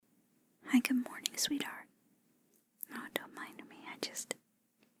Hi, good morning, sweetheart. Oh, don't mind me.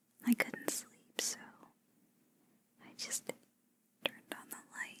 I couldn't sleep, so I just turned on the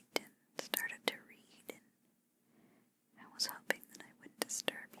light and started to read, and I was hoping that I wouldn't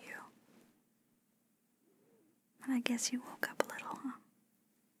disturb you. But I guess you woke up a little, huh?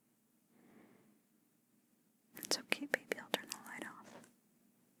 It's okay, baby. I'll turn the light off.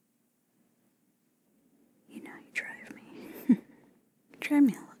 You know you drive me. You drive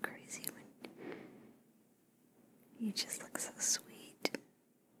me a little crazy when you just look so sweet.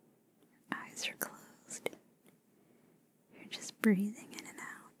 Your eyes are closed. You're just breathing in and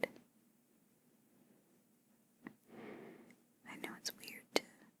out. I know it's weird to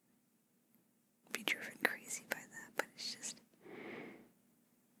be driven crazy by that, but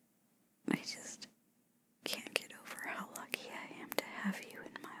I just can't get over how lucky I am to have you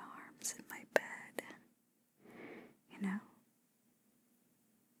in my arms, in my bed. You know?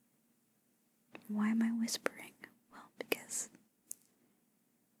 Why am I whispering? Well, because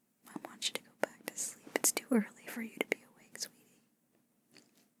I want you to go back to sleep. It's too early for you to be awake, sweetie.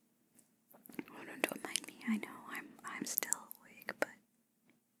 Oh, no, don't mind me. I know I'm still awake, but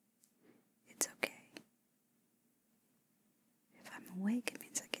it's okay. If I'm awake, it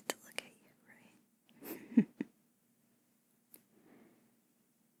means I get to look at you, right?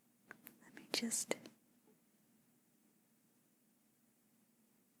 Let me just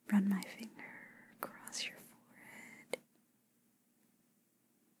run my finger across your forehead,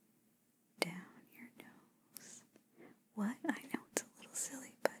 down your nose. What? I know it's a little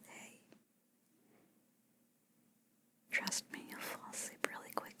silly, but hey, trust me, you'll fall asleep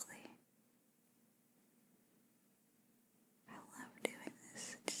really quickly. I love doing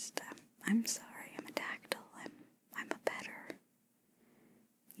this. I'm sorry, I'm a dactyl. I'm a petter.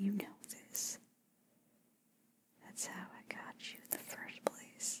 You know this. That's how I got you in the first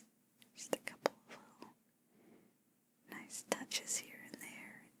place. Just a couple of little nice touches here and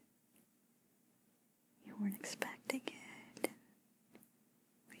there. You weren't expecting it.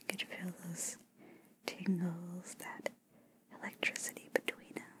 We could feel those tingles, that electricity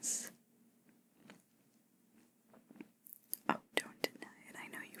between us. Oh, don't deny it. I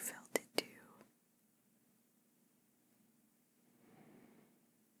know you felt it too.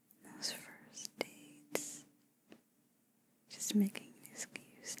 Those first dates. Just making an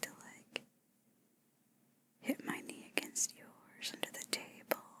excuse to hit my knee against yours under the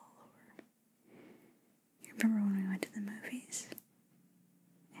table, or you remember when we went to the movies?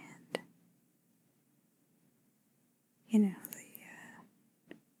 And you know,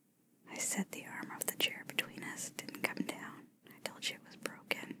 I said the arm of the chair between us didn't come down. I told you it was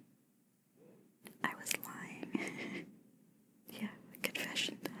broken. I was lying. Yeah,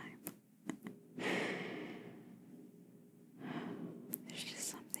 confession time. There's just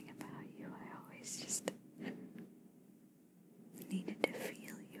something about you. I always just needed to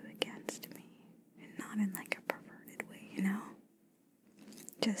feel you against me. And not in like a perverted way, you know?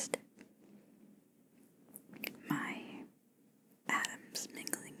 Just my atoms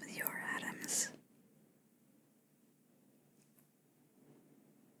mingling with your atoms.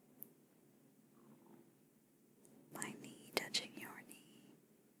 My knee touching your knee.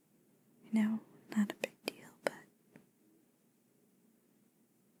 You know, not a big deal, but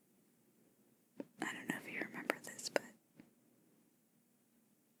I don't know if you remember this, but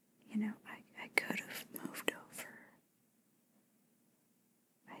you know, I could have moved over.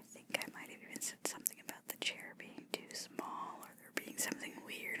 I think I might have even said something about the chair being too small, or there being something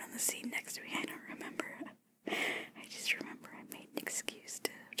weird on the seat next to me. I don't remember. I just remember I made an excuse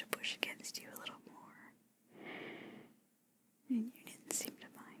to push against you a little more. And you didn't seem to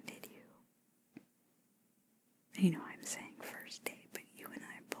mind, did you? You know, I'm saying first date, but you and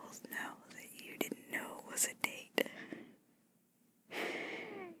I both know that you didn't know it was a date.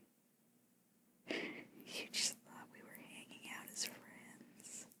 You just thought we were hanging out as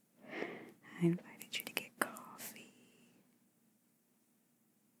friends. I invited you to get coffee.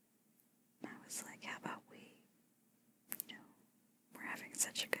 I was like, how about we're having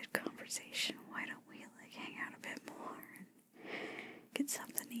such a good conversation. Why don't we hang out a bit more and get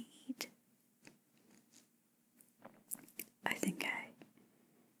something to eat? I think I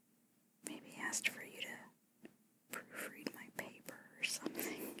maybe asked for you to proofread my paper or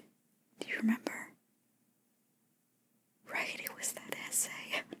something. Do you remember? Right, it was that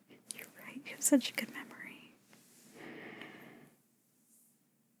essay. You're right, you have such a good memory.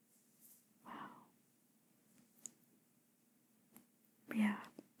 Wow. Yeah,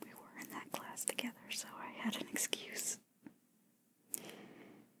 we were in that class together, so I had an excuse.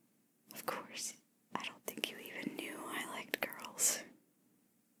 Of course, I don't think you even knew I liked girls.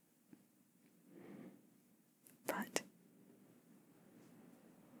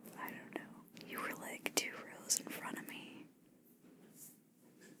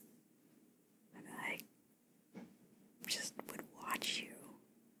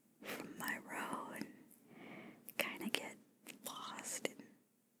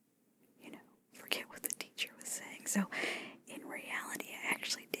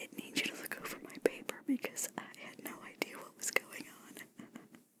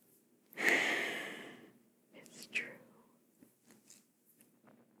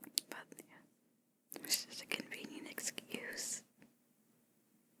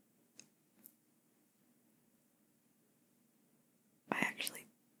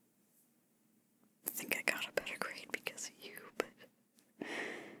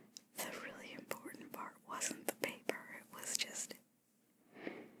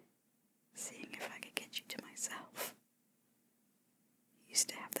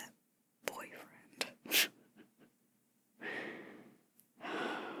 boyfriend.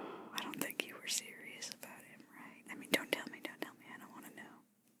 I don't think you were serious about him, right? I mean, don't tell me, I don't want to know.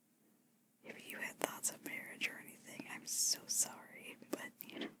 If you had thoughts of marriage or anything, I'm so sorry, but,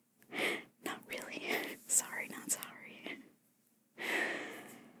 not really. Sorry, not sorry.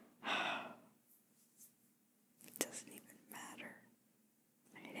 It doesn't even matter.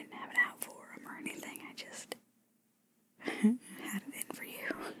 I didn't have it out for him or anything, I just had it in for you,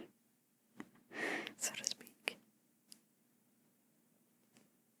 so to speak.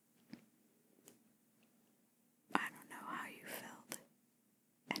 I don't know how you felt,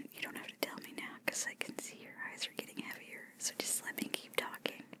 and you don't have to tell me now, because I can see your eyes are getting heavier, so just let me keep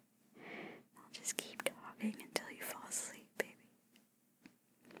talking. I'll just keep talking until you fall asleep, baby.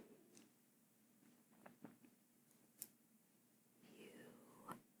 You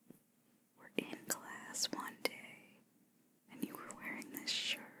were in class one day, and you were wearing this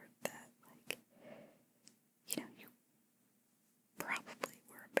shirt that, you probably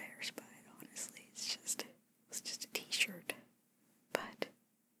were embarrassed by it, honestly. It was just a t-shirt, but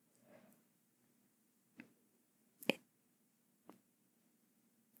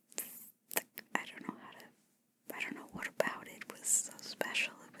I don't know what about it was so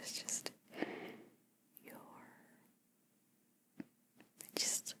special. It was just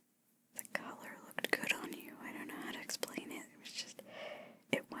the color looked good on you. I don't know how to explain it. It was just,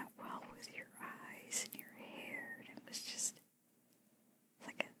 it went well with your eyes and your hair, and it was just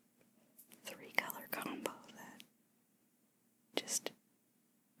like a 3-color combo that just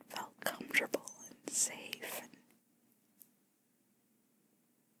felt comfortable and safe.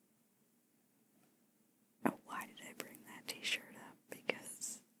 And why did I bring that t-shirt up?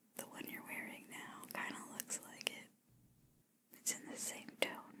 Because the one you're wearing now kind of looks like it. It's in the same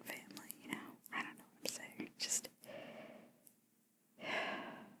tone family, I don't know what I'm saying. Just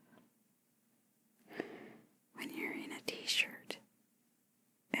when you're in a t-shirt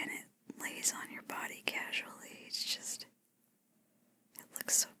and it lays on your body casually, it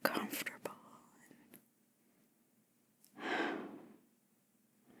looks so comfortable. And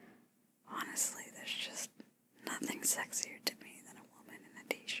honestly, there's just nothing sexier to me than a woman in a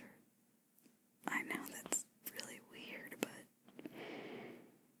t-shirt. I know that's really weird, but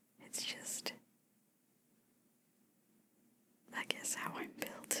it's just, I guess, how I'm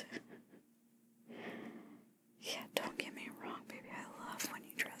built. Yeah, don't get me wrong, baby. I love when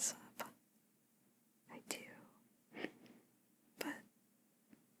you dress up. I do. But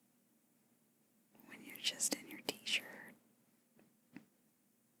when you're just in your t-shirt,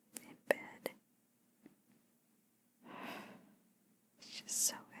 in bed, it's just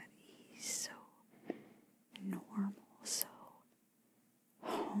so at ease, so normal, so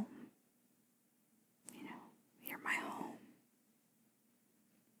home. You're my home.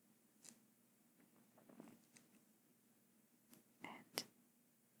 And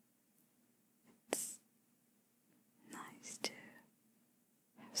it's nice to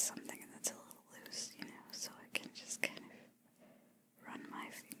have something that's a little loose, so I can just kind of run my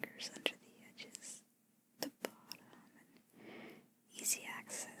fingers under the edges, the bottom, and easy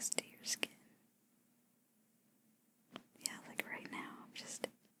access to your skin. Yeah, like right now, I'm just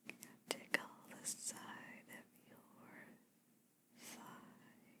gonna tickle the side of your thigh.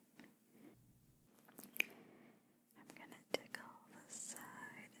 I'm gonna tickle the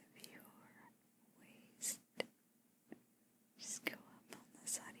side of your waist. Just go up on the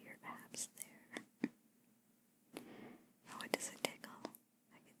side of your abs there. Oh, what does it tickle?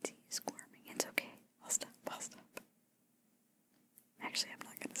 I can see you squirming. It's okay. I'll stop. Actually, I'm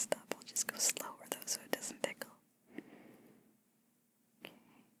not gonna stop. I'll just go slower though so it doesn't tickle. Okay.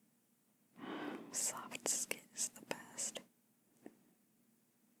 Soft skin is the best.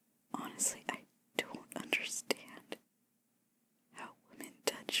 Honestly, I don't understand how women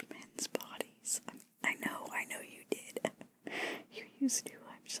touch men's bodies. I know you did. You used to,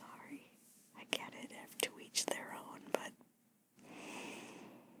 I'm sorry. I get it, to each their own, but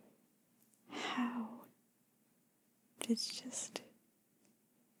how? It's just,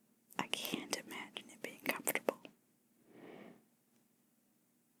 I can't imagine it being comfortable.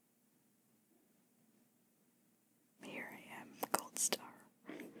 Here I am, gold star.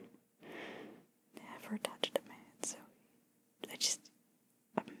 Never touched a man, so I just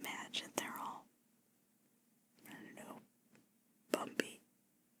imagine they're all, I don't know, bumpy,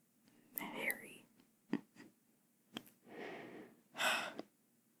 hairy.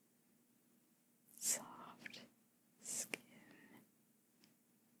 Soft skin.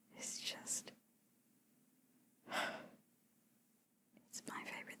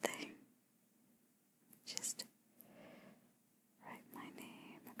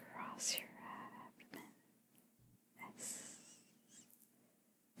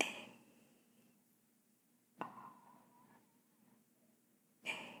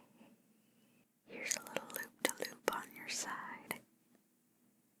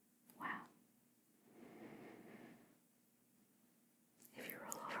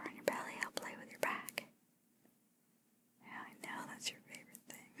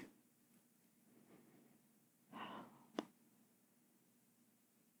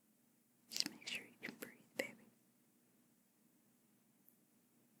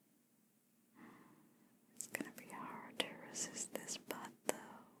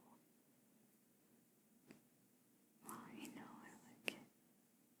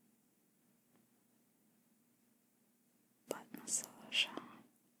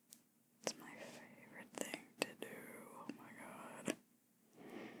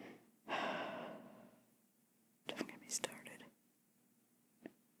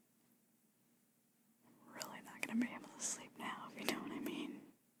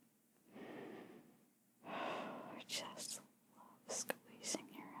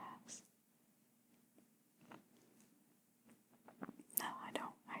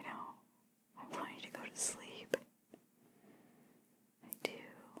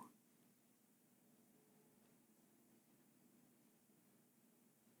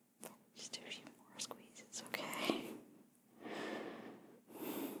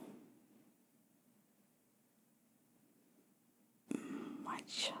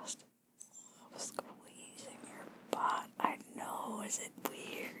 just squeezing your butt. I know, is it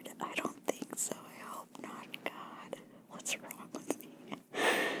weird? I don't think so. I hope not. God, what's wrong with me?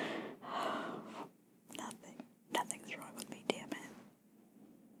 Nothing. Nothing's wrong with me, damn it.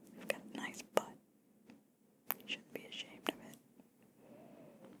 You've got a nice butt. You shouldn't be ashamed of it.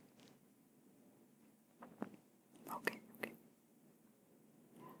 Okay.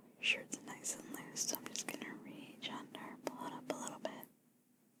 Your shirt's nice and loose, so I'm just gonna reach under, pull it up a little bit.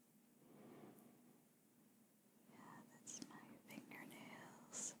 Yeah, that's my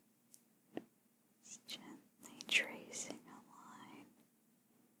fingernails. Just gently tracing a line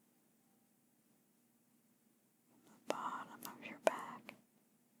from the bottom of your back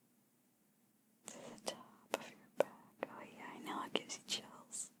to the top of your back. Oh yeah, I know it gives you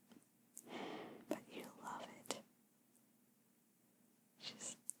chills, but you love it.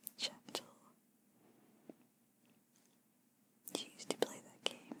 Just gently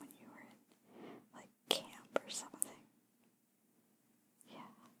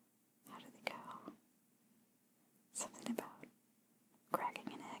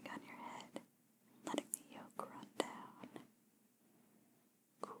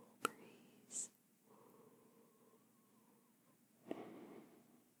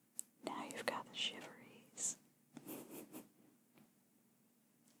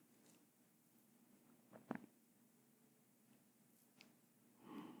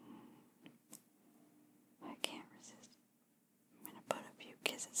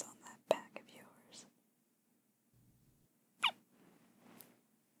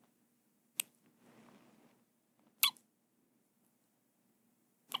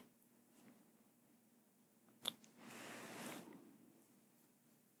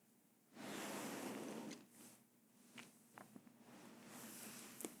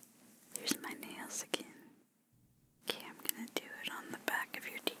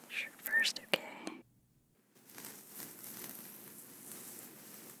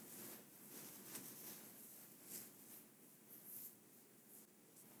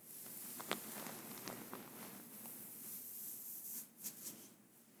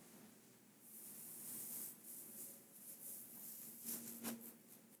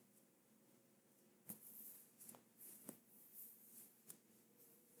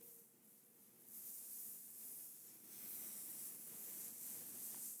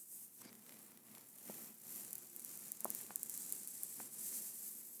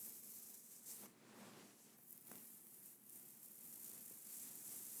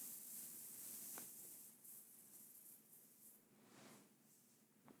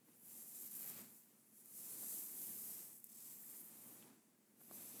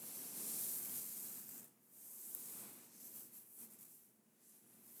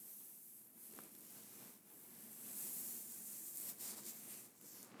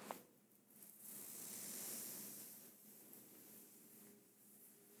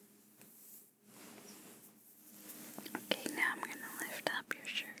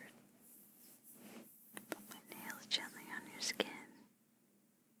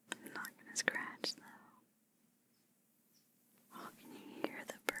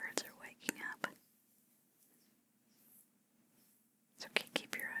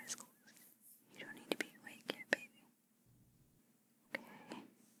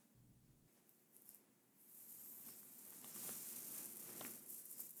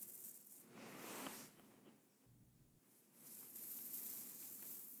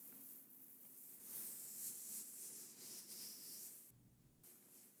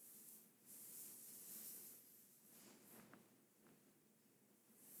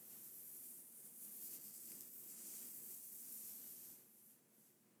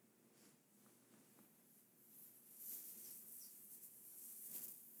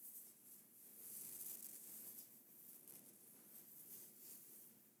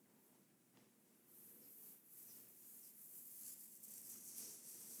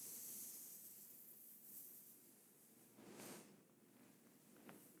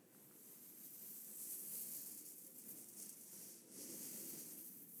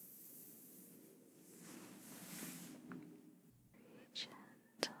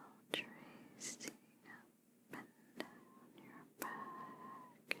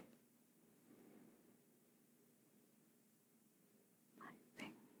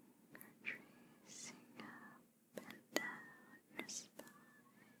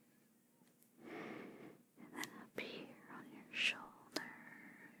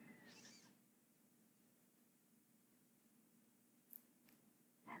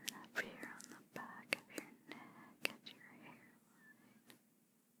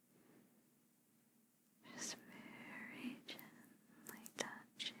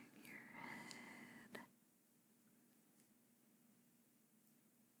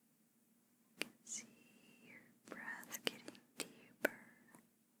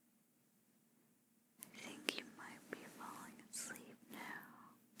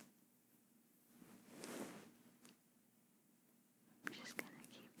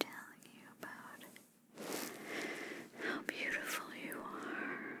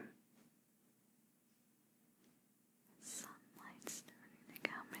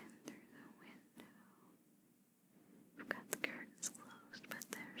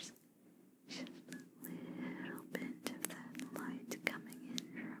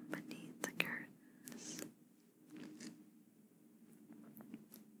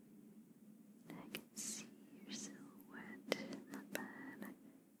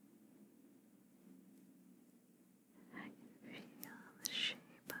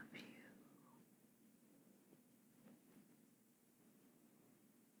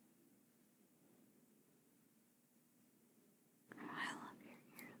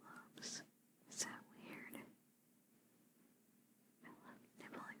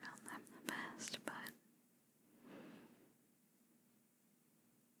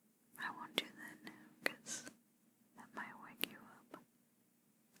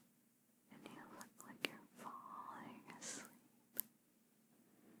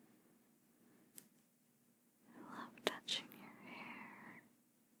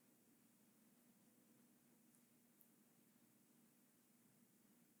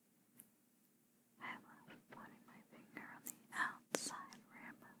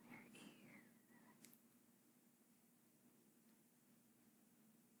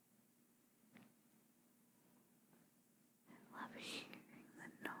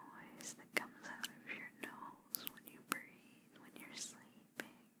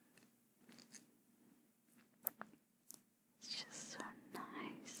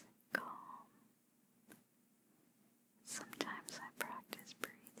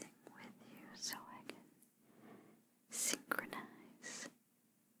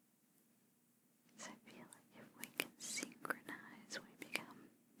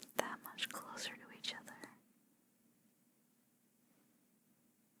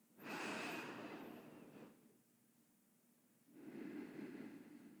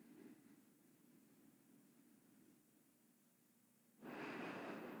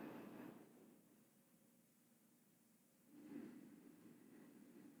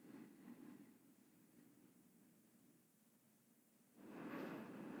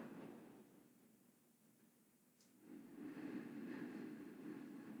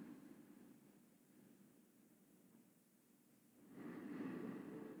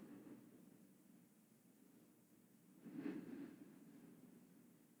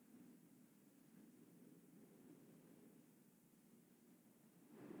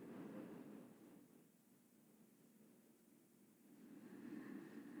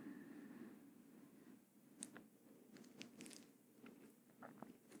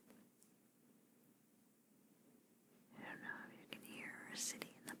city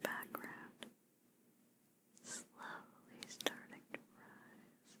in the background, slowly starting to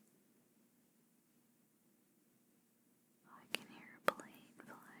rise. I can hear a plane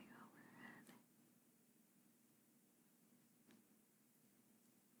flying overhead.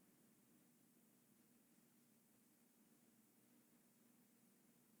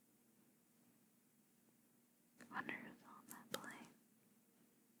 Wonder who's on that plane.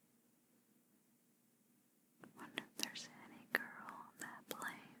 Wonder if there's any girl on that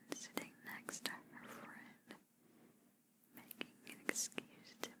plane sitting next to her friend, making an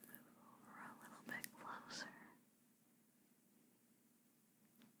excuse to move over a little bit closer,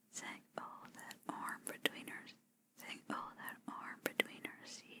 saying, oh, that arm between her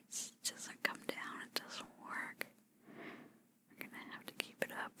seats doesn't come down, it doesn't work. We're gonna have to keep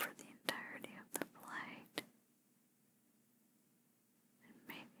it up for the entirety of the flight. And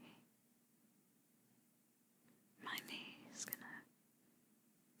maybe my knee is gonna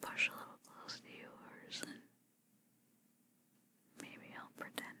push a little close to yours, and maybe I'll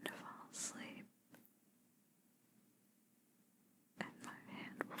pretend to fall asleep, and my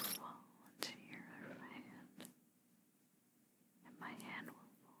hand will fall into your hand, and my hand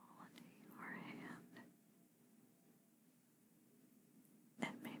will fall into your hand,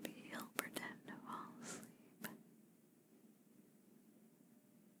 and maybe you'll pretend to fall asleep,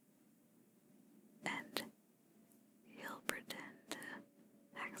 and you'll pretend to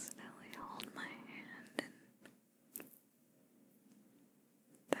accidentally hold my hand, and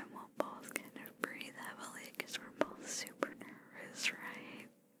then we'll both kind of breathe heavily because we're both super nervous, right?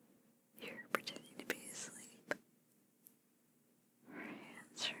 You're pretending to be asleep. Our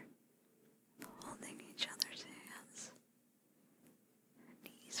hands are holding each other's hands. Our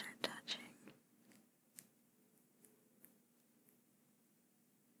knees are touching.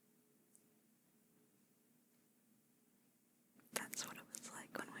 That's what it was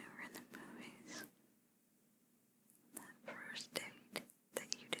like when we were in the movies. That first date that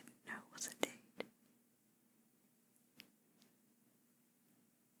you didn't know was a date.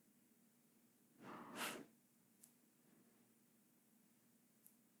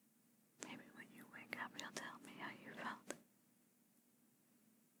 Maybe when you wake up, you'll tell me how you felt.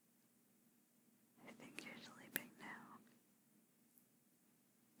 I think you're sleeping now,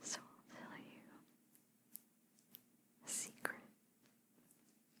 so I'll tell you a secret.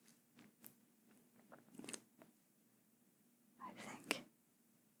 I think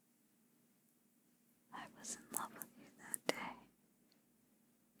I was in love with you that day.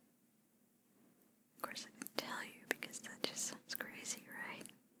 Of course, I didn't tell you because that just sounds crazy, right?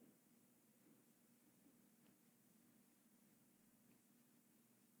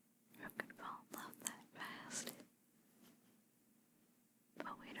 Who could fall in love that fast?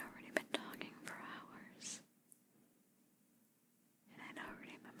 But we'd already been talking for hours, and I'd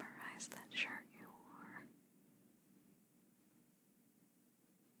already memorized that shirt you wore.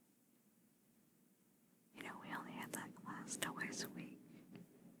 You know, we only had that class twice a week.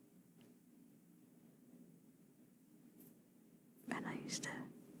 And I used to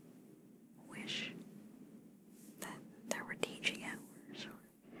wish that there were teaching hours or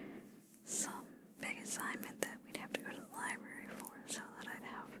some big assignment that we'd have to go to the library for so that I'd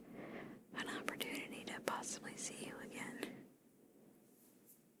have an opportunity to possibly see you again.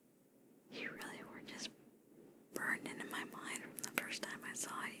 You really were just burned into my mind from the first time I saw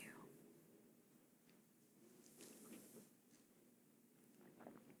you.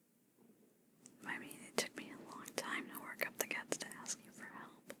 I mean, it took me a long time to work up the guts to ask you for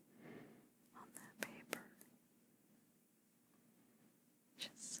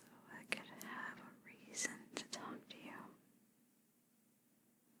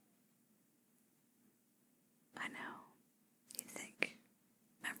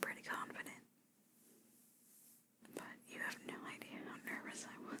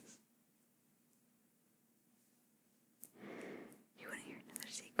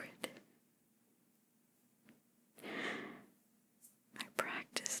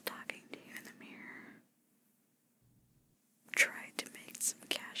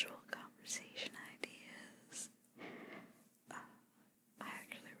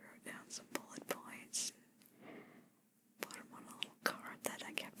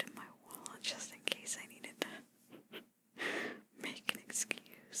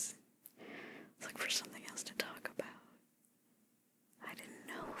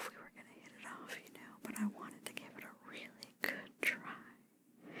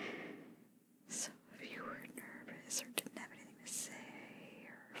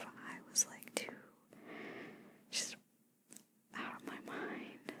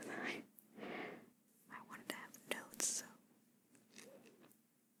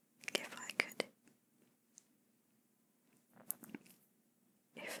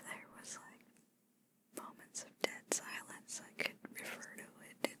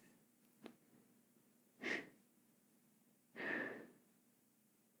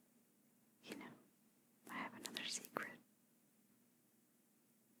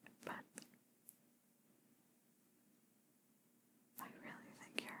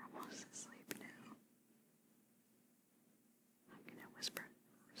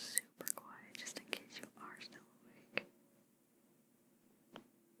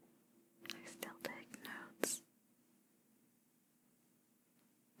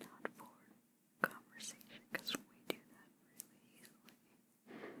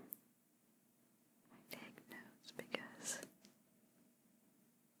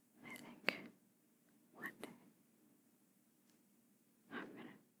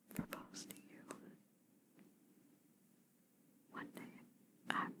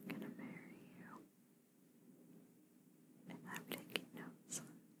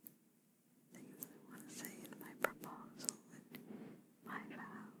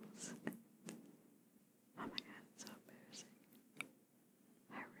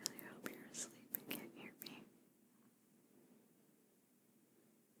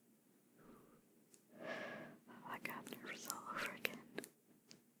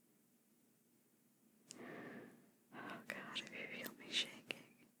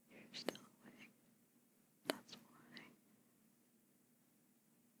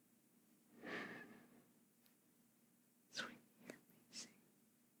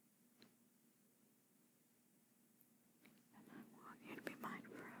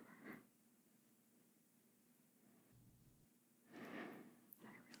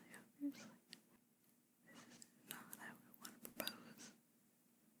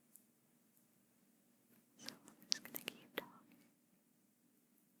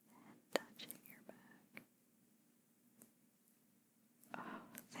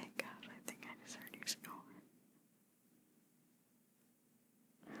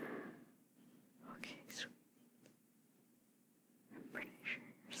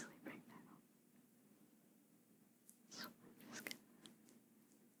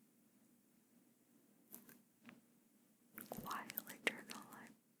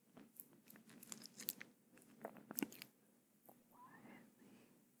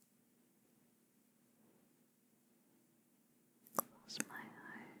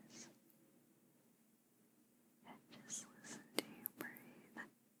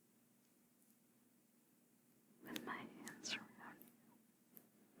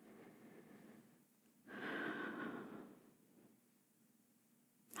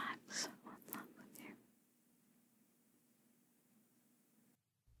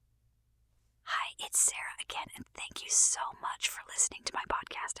Hi, it's Sarah again, and thank you so much for listening to my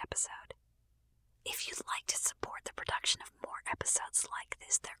podcast episode. If you'd like to support the production of more episodes like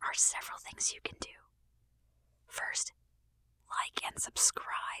this, there are several things you can do. First, like and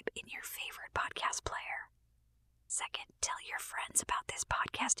subscribe in your favorite podcast player. Second, tell your friends about this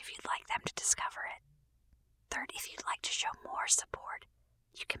podcast if you'd like them to discover it. Third, if you'd like to show more support,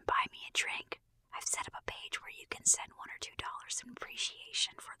 you can buy me a drink. I've set up a page where you can send $1 or $2 in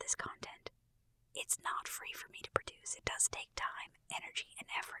appreciation for this content. It's not free for me to produce. It does take time, energy, and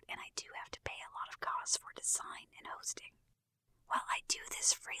effort, and I do have to pay a lot of costs for design and hosting. While I do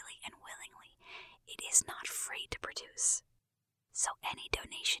this freely and willingly, it is not free to produce. So any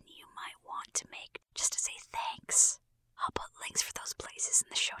donation you might want to make just to say thanks, I'll put links for those places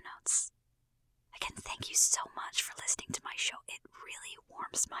in the show notes. Again, thank you so much for listening to my show. It really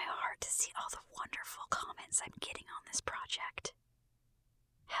warms my heart to see all the wonderful comments I'm getting on this project.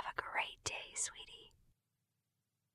 Have a great day, sweetie.